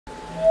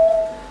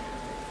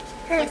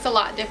Looks a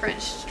lot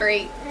different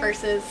straight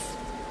versus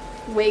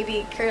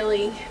wavy,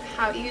 curly,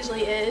 how it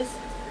usually is.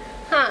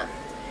 Huh.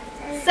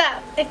 So,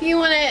 if you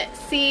want to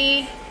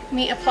see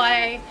me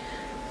apply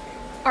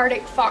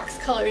Arctic Fox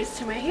colors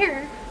to my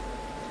hair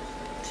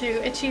to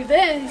achieve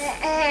this,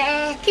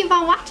 keep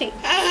on watching.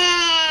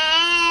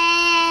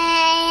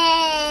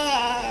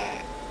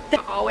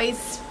 I'm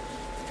always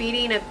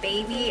feeding a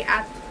baby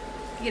at,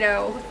 you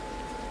know,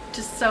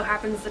 just so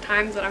happens the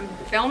times that I'm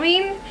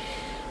filming.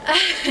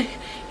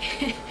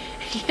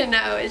 You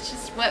know, it's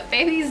just what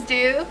babies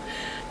do.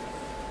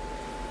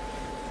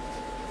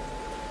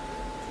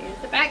 Here's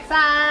the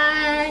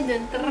backside.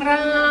 Dun, dun,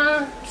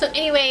 dun. So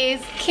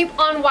anyways, keep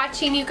on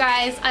watching, you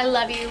guys. I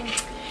love you.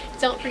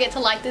 Don't forget to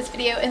like this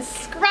video and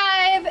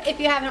subscribe if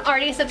you haven't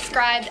already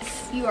subscribed.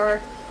 You are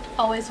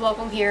always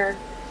welcome here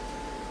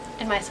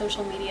in my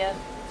social media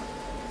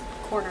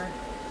corner.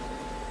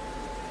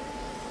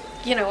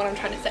 You know what I'm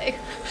trying to say.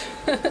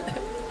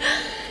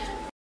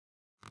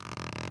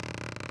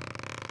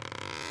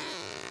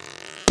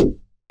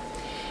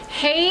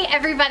 Hey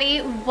everybody,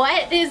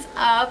 what is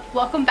up?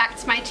 Welcome back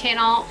to my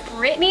channel.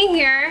 Brittany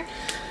here.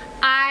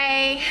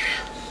 I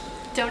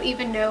don't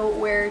even know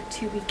where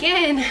to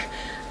begin.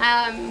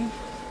 Let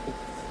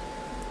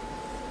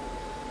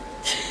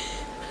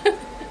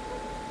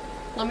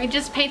me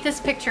just paint this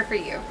picture for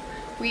you.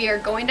 We are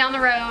going down the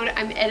road.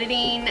 I'm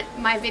editing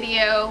my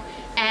video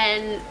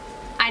and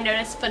I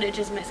noticed footage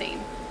is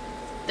missing.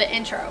 The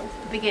intro,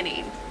 the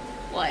beginning.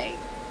 Like,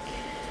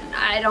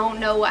 I don't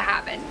know what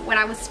happened. When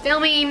I was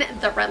filming,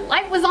 the red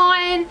light was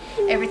on,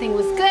 everything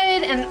was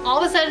good, and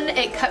all of a sudden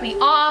it cut me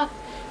off,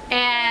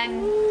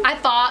 and I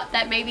thought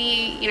that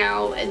maybe, you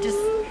know, it just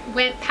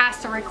went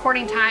past the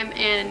recording time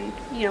and,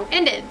 you know,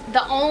 ended.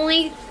 The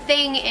only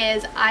thing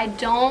is I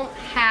don't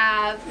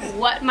have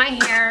what my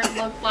hair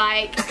looked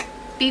like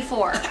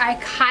before. I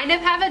kind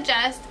of have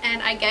adjusted,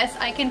 and I guess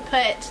I can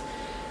put,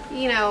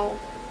 you know,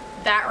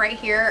 that right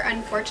here.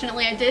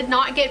 Unfortunately, I did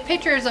not get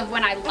pictures of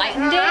when I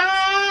lightened it.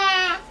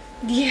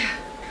 Yeah,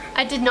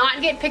 I did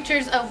not get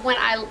pictures of when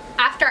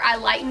after I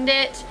lightened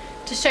it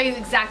to show you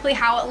exactly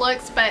how it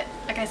looks, but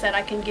like I said,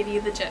 I can give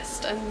you the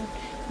gist and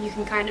you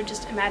can kind of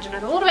just imagine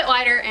it a little bit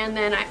lighter. And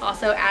then I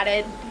also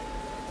added,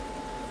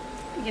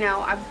 you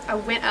know, I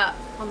went up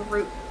on the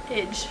root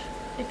edge,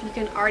 if you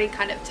can already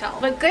kind of tell.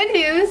 But good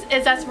news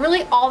is that's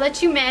really all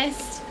that you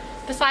missed,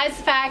 besides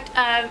the fact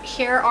of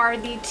here are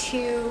the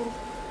two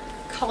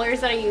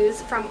colors that I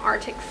use from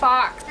Arctic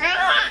Fox.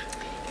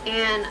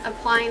 And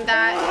applying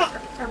that,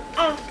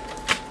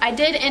 I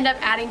did end up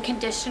adding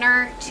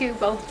conditioner to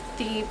both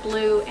the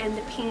blue and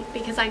the pink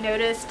because I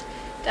noticed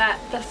that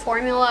the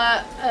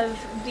formula of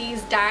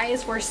these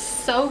dyes were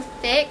so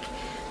thick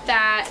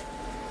that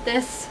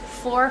this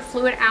 4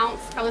 fluid ounce,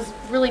 I was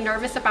really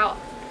nervous about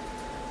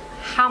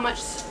how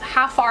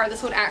far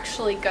this would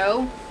actually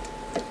go.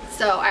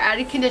 So I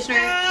added conditioner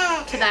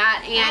to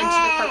that and to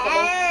the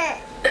purple.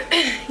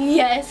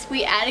 Yes,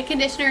 we added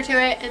conditioner to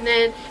it, and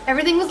then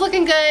everything was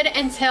looking good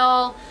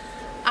until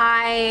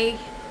I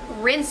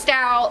rinsed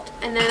out,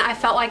 and then I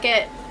felt like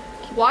it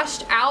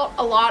washed out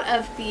a lot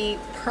of the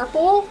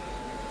purple,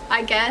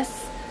 I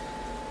guess.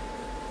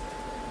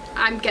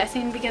 I'm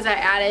guessing because I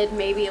added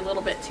maybe a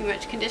little bit too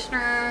much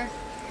conditioner.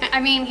 I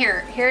mean,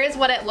 here is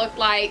what it looked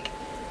like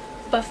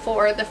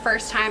before, the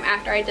first time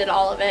after I did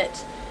all of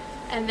it,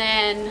 and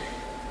then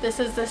this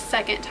is the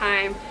second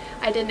time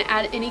I didn't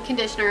add any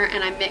conditioner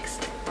and I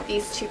mixed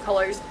these two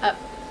colors up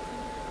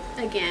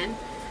again.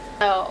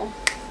 So,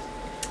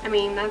 I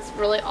mean, that's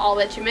really all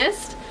that you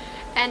missed.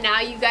 And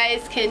now you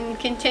guys can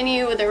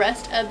continue with the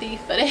rest of the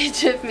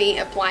footage of me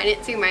applying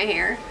it to my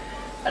hair.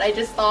 But I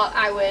just thought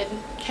I would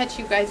catch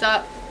you guys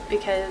up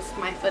because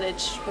my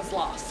footage was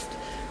lost,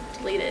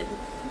 deleted.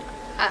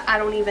 I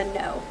don't even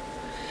know.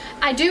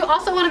 I do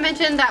also want to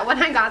mention that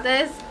when I got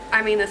this,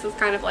 I mean, this is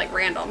kind of like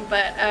random,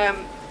 but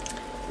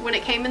when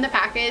it came in the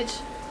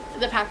package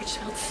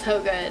smelled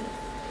so good.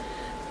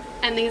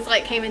 And these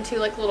like came into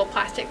like little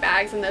plastic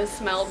bags, and those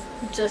smelled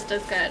just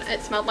as good.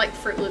 It smelled like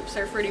Fruit Loops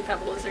or Fruity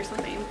Pebbles or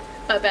something,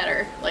 but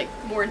better, like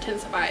more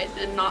intensified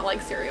and not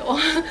like cereal.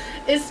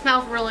 It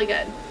smelled really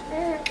good.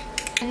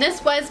 And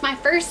this was my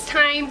first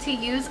time to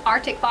use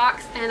Arctic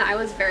Fox, and I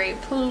was very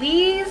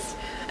pleased.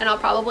 And I'll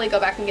probably go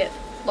back and get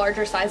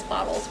larger size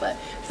bottles, but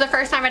it's the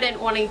first time I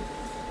didn't want to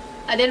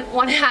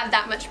have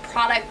that much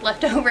product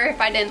left over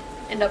if I didn't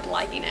end up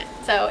liking it.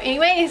 So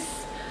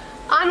anyways,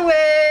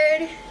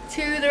 onward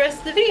to the rest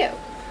of the video.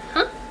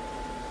 Huh?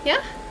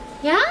 Yeah?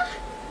 Yeah?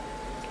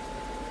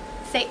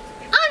 Say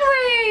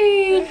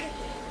onward!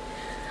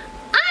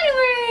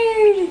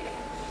 Onward!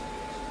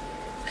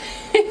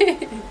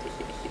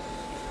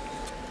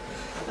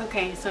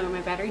 Okay, so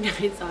my battery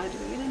died, so I had to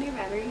get a new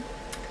battery.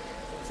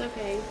 It's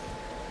okay.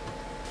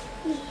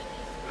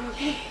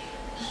 Okay.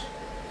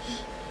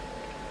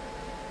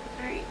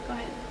 Alright, go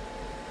ahead.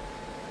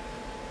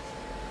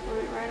 Put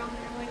it right on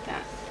there like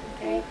that.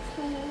 Okay?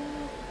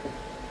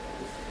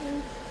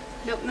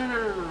 Nope,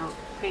 no.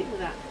 Paint with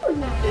that. It's blue.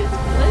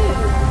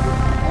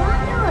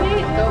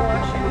 Okay, go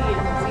wash your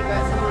hands. You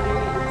got some on your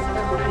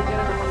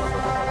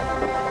hands.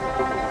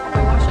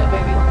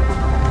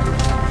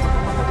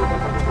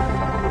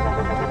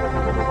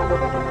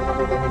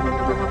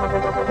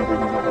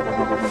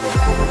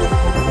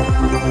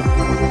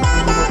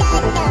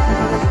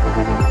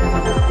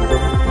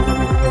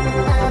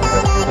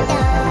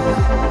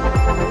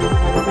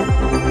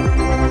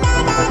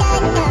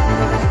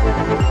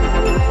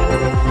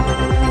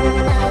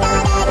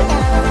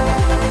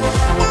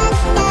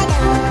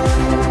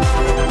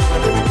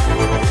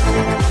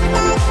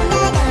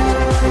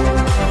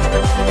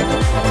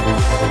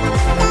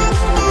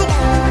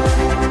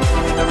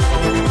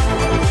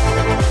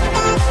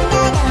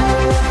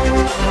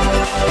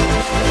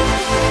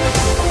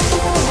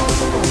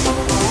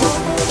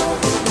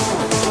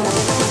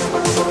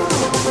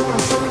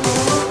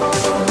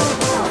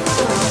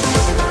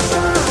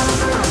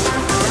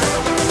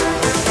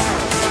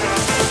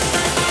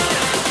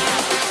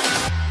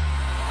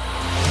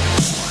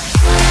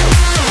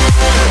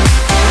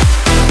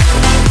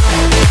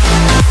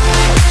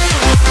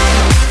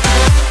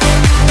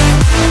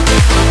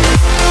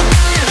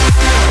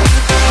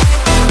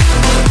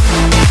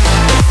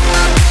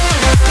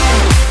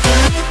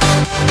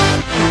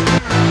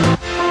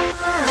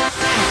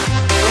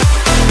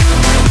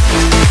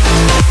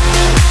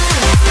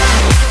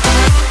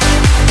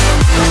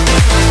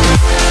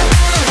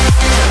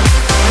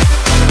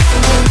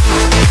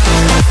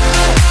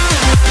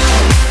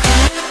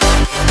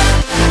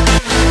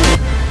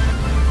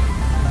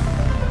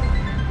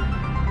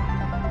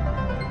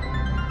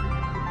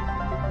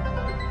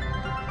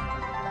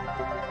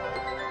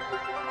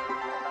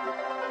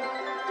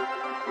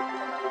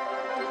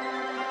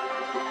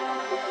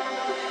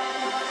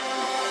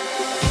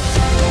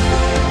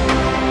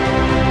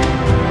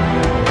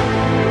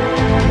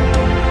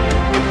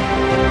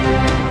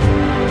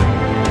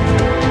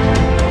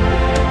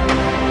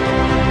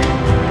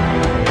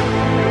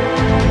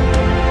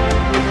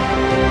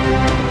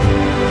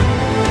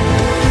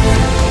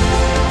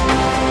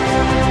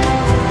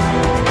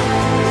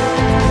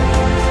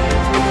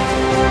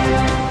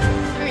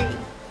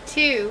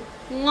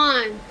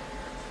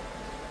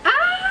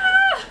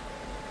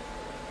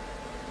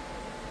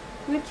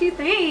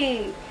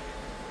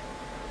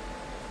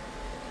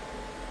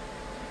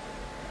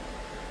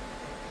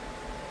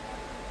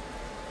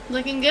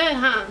 Looking good,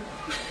 huh?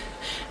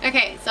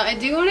 Okay, so I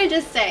do want to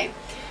just say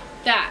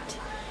that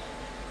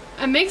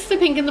I mixed the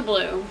pink and the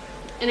blue,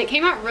 and it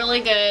came out really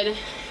good.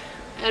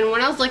 And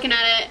when I was looking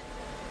at it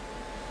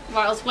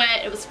while it was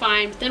wet, it was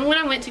fine. But then when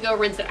I went to go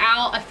rinse it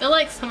out, I feel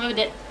like some of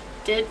it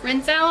did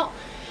rinse out.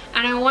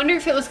 And I wonder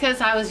if it was because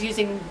I was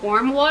using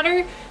warm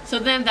water. So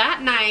then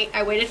that night,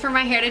 I waited for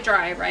my hair to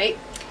dry, right?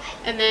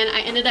 And then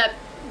I ended up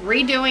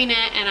redoing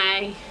it, and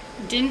I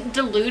didn't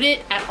dilute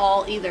it at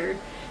all either,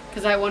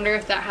 because I wonder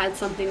if that had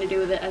something to do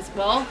with it as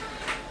well.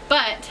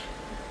 But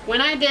when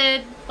I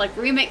did, like,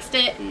 remixed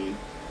it, and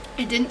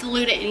I didn't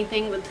dilute it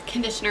anything with the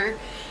conditioner,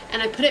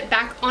 and I put it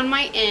back on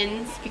my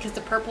ends, because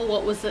the purple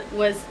was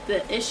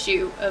the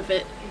issue of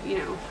it, you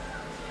know.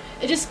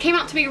 It just came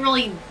out to be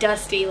really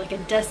dusty, like a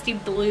dusty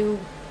blue,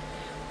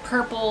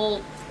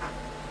 purple,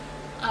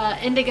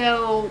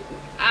 indigo,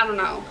 I don't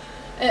know.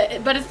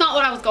 But it's not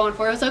what I was going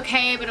for. It was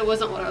okay, but it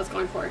wasn't what I was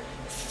going for.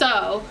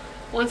 So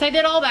once I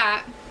did all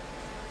that,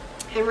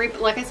 and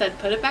like I said,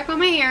 put it back on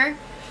my hair,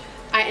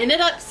 I ended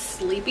up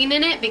sleeping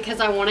in it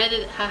because I wanted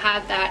to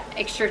have that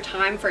extra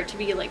time for it to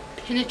be like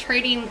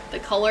penetrating the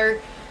color,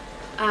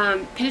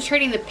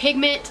 penetrating the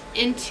pigment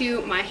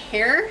into my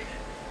hair.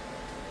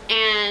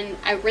 And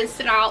I rinsed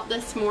it out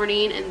this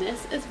morning, and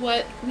this is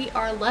what we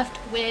are left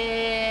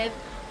with.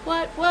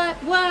 What?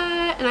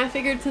 And I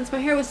figured since my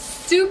hair was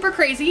super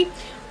crazy,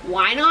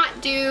 why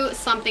not do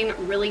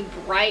something really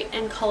bright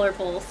and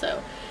colorful?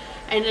 So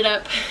I ended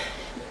up,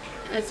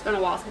 it's been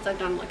a while since I've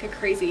done like a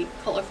crazy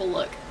colorful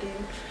look.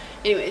 And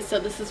anyway, so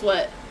this is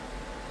what,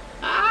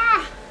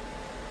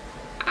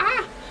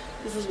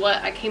 this is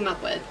what I came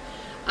up with.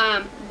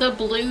 The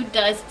blue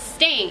does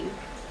stain.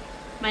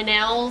 My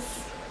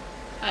nails,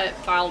 I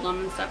filed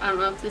them and stuff. I don't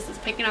know if this is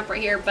picking up right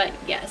here, but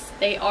yes,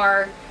 they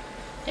are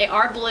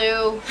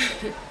blue.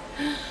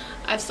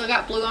 I've still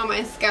got blue on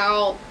my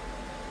scalp.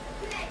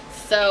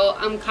 So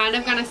I'm kind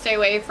of gonna stay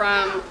away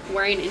from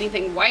wearing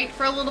anything white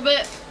for a little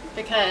bit,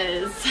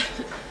 because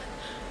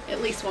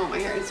at least while my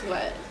hair is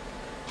wet,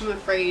 I'm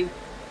afraid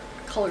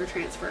color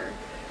transfer.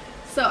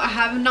 So I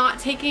have not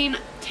taken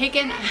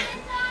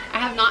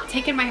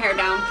my hair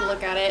down to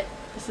look at it.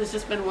 This has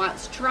just been while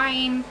it's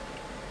drying.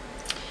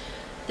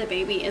 The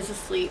baby is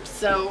asleep,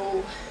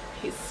 so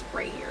he's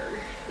right here.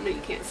 I know you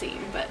can't see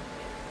him, but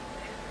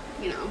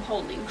you know, I'm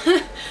holding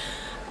him.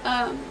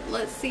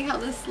 Let's see how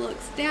this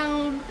looks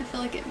down. I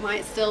feel like it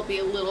might still be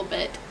a little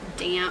bit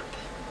damp.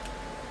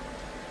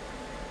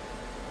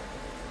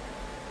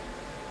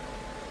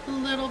 A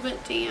little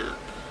bit damp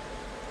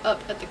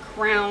up at the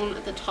crown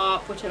at the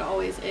top, which it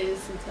always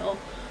is until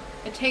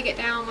I take it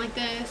down like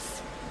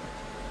this.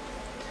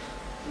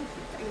 Let me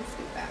see if I can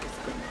scoot back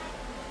some.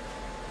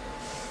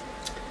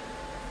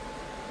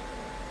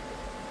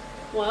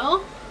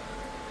 Well,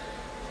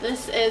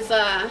 this is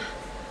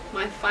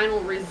my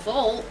final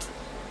result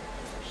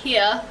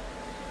here.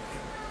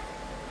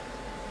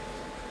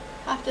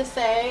 I have to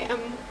say,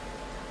 I'm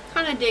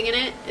kind of digging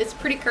it. It's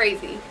pretty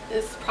crazy.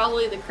 It's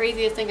probably the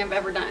craziest thing I've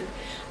ever done.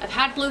 I've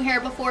had blue hair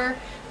before,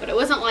 but it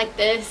wasn't like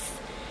this.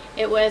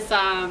 It was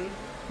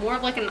more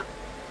of like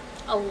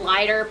a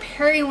lighter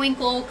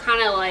periwinkle,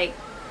 kind of like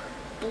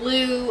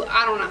blue.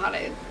 I don't know how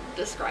to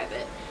describe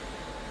it.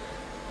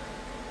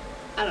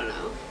 I don't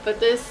know, but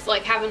this,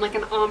 like having like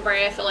an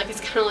ombre, I feel like it's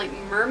kind of like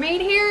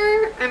mermaid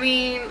hair. I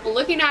mean,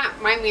 looking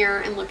at my mirror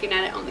and looking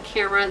at it on the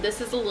camera,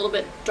 this is a little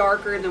bit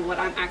darker than what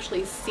I'm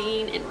actually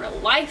seeing in real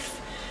life.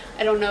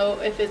 I don't know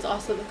if it's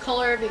also the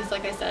color, because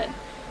like I said,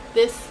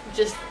 this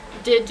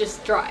did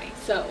just dry,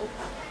 so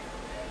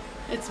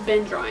it's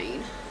been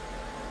drying.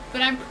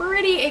 But I'm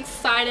pretty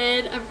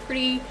excited.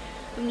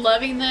 I'm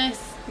loving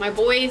this. My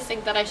boys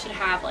think that I should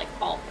have like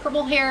all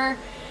purple hair.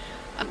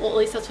 Well, at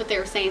least that's what they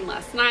were saying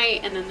last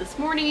night. And then this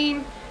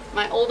morning,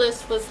 my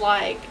oldest was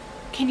like,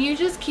 can you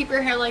just keep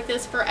your hair like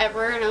this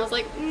forever? And I was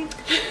like,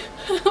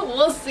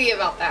 we'll see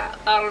about that.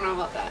 I don't know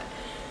about that.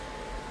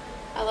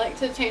 I like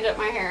to change up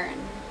my hair, and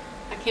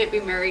I can't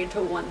be married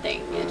to one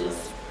thing. It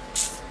just,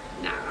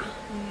 nah.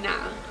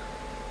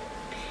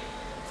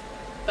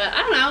 But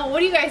I don't know. What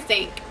do you guys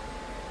think?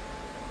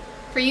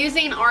 For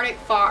using Arctic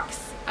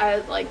Fox,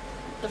 like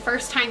the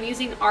first time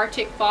using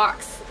Arctic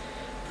Fox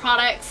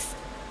products,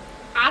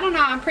 I don't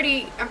know, I'm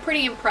pretty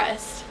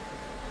impressed.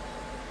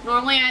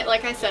 Normally,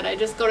 like I said, I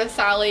just go to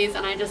Sally's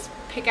and I just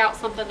pick out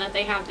something that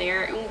they have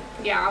there, and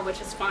yeah,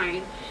 which is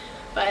fine.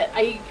 But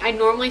I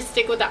normally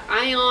stick with the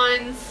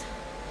ions.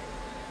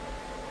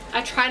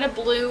 I tried a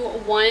blue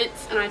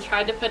once, and I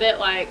tried to put it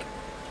like,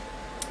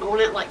 I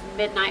wanted like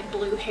midnight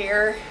blue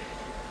hair,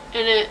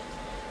 and it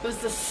was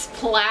the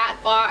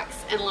Splat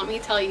box, and let me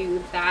tell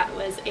you, that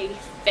was a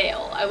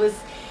fail. I was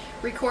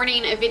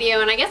recording a video,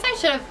 and I guess I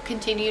should have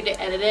continued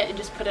to edit it and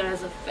just put it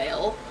as a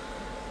fail,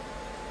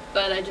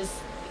 but I just,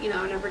 you know,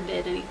 I never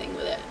did anything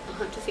with it. I'll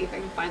have to see if I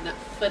can find that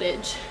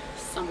footage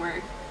somewhere.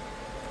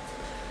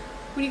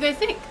 What do you guys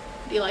think?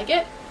 Do you like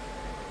it?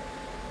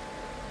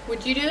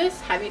 Would you do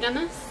this? Have you done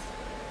this?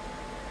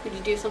 Would you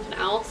do something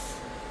else?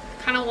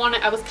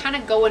 I was kind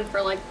of going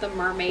for like the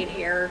mermaid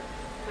hair,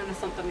 kind of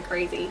something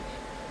crazy.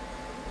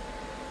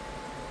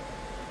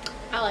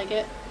 I like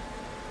it.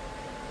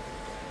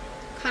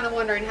 Kind of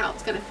wondering how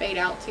it's going to fade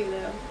out too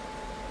though.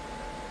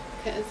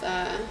 Because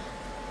I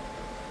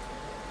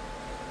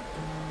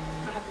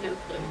have no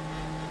clue.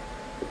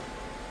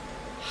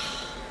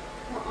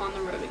 We're on the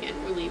road again.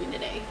 We're leaving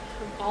today.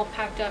 I'm all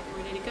packed up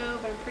and ready to go,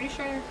 but I'm pretty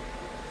sure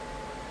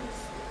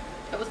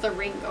that was the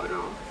ring going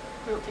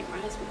off. I don't think my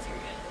husband's here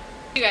yet.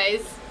 You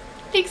guys,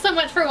 thanks so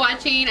much for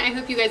watching. I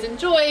hope you guys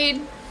enjoyed.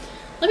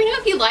 Let me know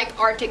if you like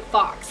Arctic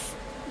Fox.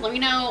 Let me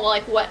know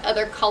like what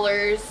other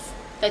colors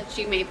that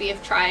you maybe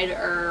have tried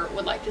or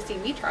would like to see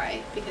me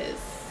try, because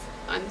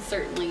I'm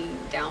certainly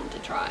down to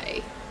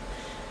try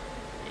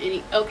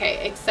any.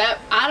 Okay,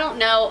 except I don't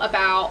know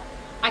about,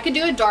 I could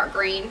do a dark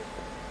green.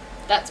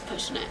 That's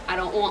pushing it. I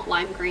don't want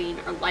lime green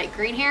or light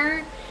green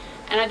hair,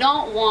 and I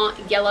don't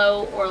want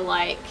yellow or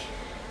like,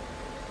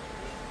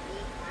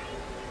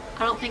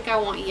 I don't think I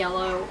want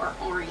yellow or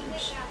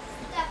orange,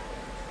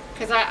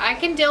 because I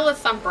can deal with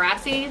some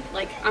brassy.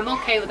 Like, I'm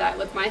okay with that.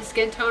 With my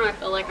skin tone, I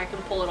feel like I can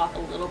pull it off a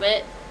little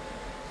bit.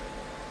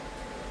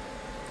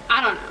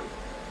 I don't know.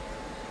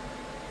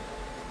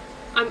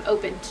 I'm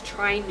open to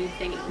trying new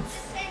things,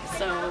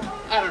 so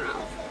I don't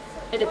know.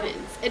 It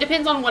depends. It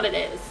depends on what it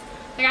is.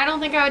 Like, I don't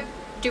think I would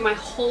do my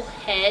whole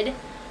head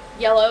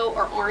yellow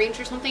or orange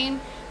or something,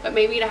 but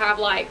maybe to have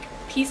like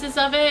pieces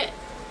of it,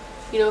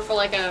 you know, for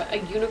like a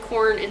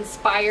unicorn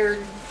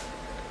inspired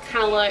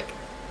kind of look.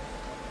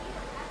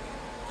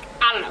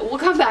 I don't know. We'll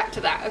come back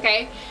to that,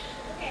 okay?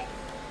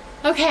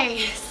 Okay,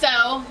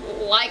 so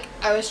like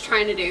I was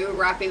trying to do,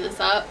 wrapping this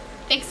up.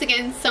 Thanks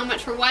again so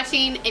much for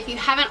watching. If you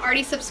haven't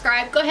already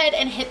subscribed, go ahead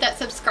and hit that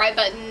subscribe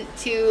button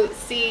to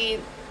see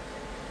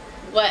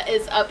what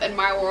is up in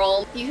my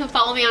world. You can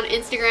follow me on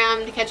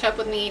Instagram to catch up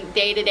with me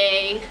day to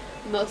day.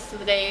 Most of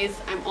the days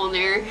I'm on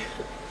there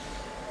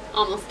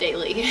almost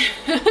daily.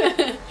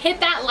 Hit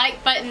that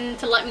like button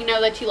to let me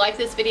know that you like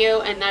this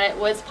video and that it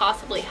was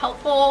possibly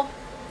helpful.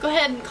 Go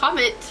ahead and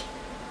comment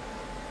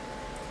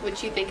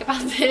what you think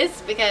about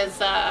this, because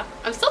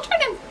I'm still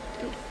trying to,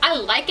 I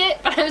like it,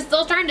 but I'm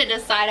still trying to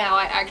decide how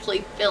I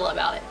actually feel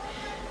about it,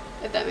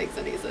 if that makes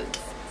any sense.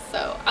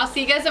 So I'll see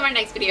you guys in my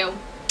next video.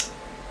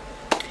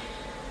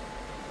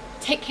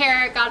 Take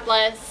care. God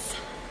bless.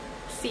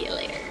 See you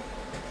later.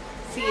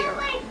 See you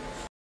around.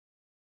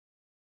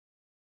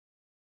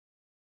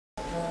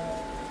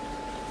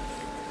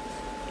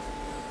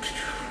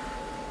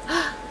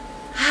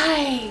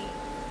 Hi.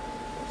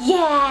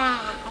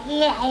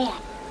 Yeah.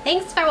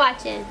 Thanks for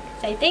watching.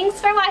 Say thanks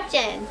for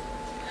watching.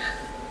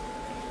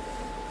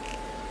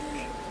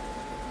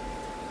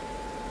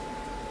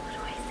 What do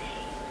I say?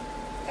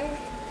 If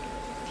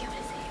you want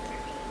to say it for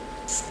me.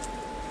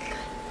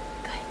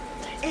 Good.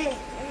 Start speaking.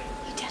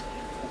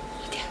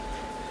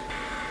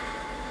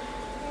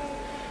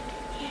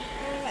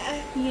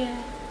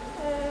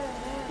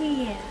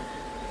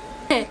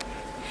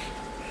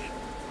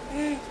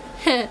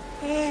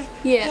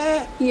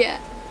 Yeah. Yeah.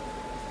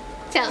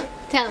 Tell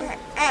them.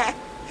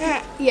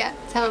 Yeah,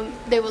 tell them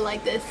they will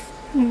like this.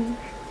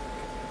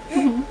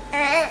 Yeah.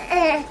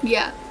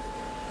 Yeah.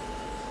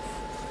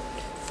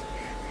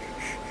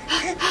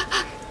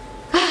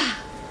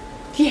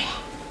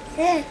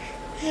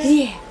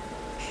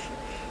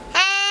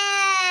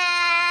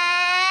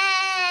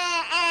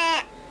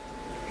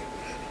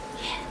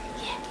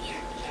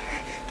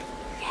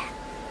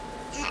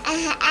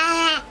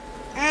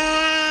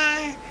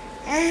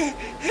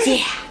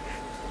 Yeah.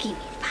 Give me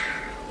 5.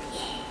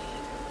 Yeah.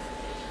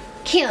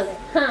 Killed it,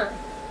 huh?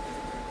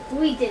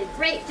 We did a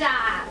great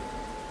job.